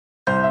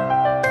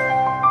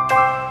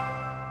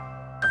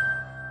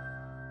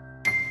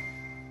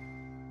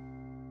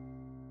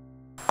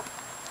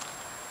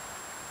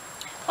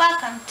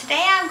Welcome.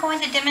 Today I'm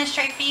going to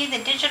demonstrate for you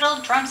the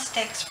digital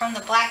drumsticks from the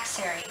Black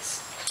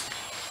series.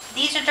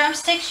 These are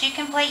drumsticks you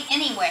can play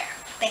anywhere.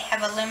 They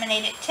have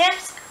illuminated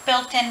tips,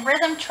 built-in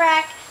rhythm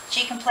track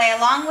that you can play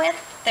along with.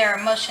 They're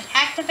motion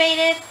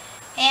activated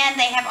and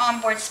they have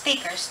onboard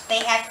speakers.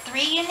 They have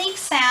 3 unique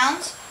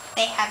sounds.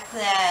 They have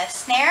the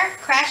snare,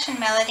 crash, and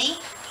melody.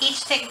 Each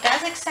stick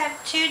does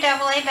accept 2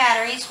 AA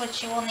batteries,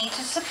 which you will need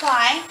to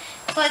supply.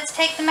 So let's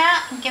take them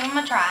out and give them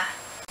a try.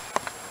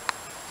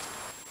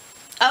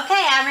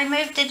 Okay, I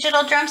removed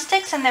digital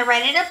drumsticks and they're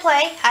ready to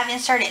play. I've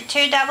inserted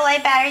 2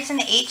 AA batteries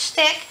into each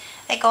stick.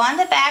 They go on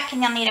the back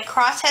and you'll need a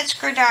crosshead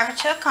screwdriver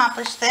to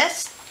accomplish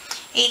this.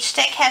 Each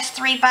stick has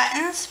 3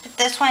 buttons, but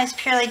this one is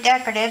purely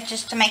decorative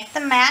just to make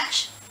them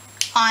match.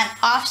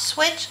 On-off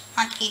switch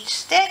on each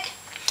stick.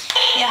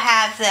 You'll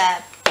have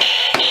the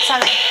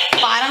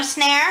bottom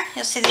snare.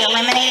 You'll see the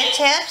eliminated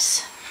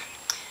tips,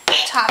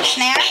 top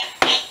snare,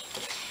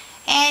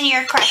 and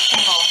your crash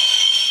cymbal.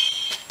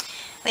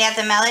 We have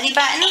the melody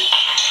button.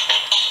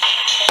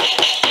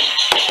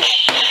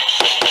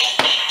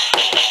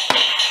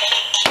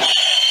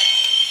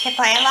 Okay,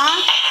 play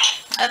along.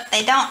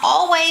 They don't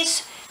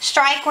always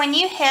strike when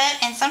you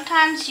hit, and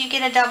sometimes you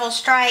get a double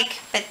strike,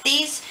 but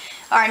these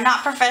are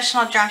not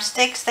professional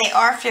drumsticks. They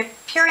are for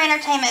pure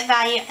entertainment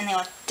value, and they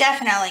will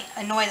definitely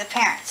annoy the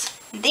parents.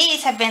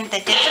 These have been the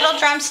digital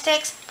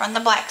drumsticks from the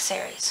Black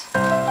series.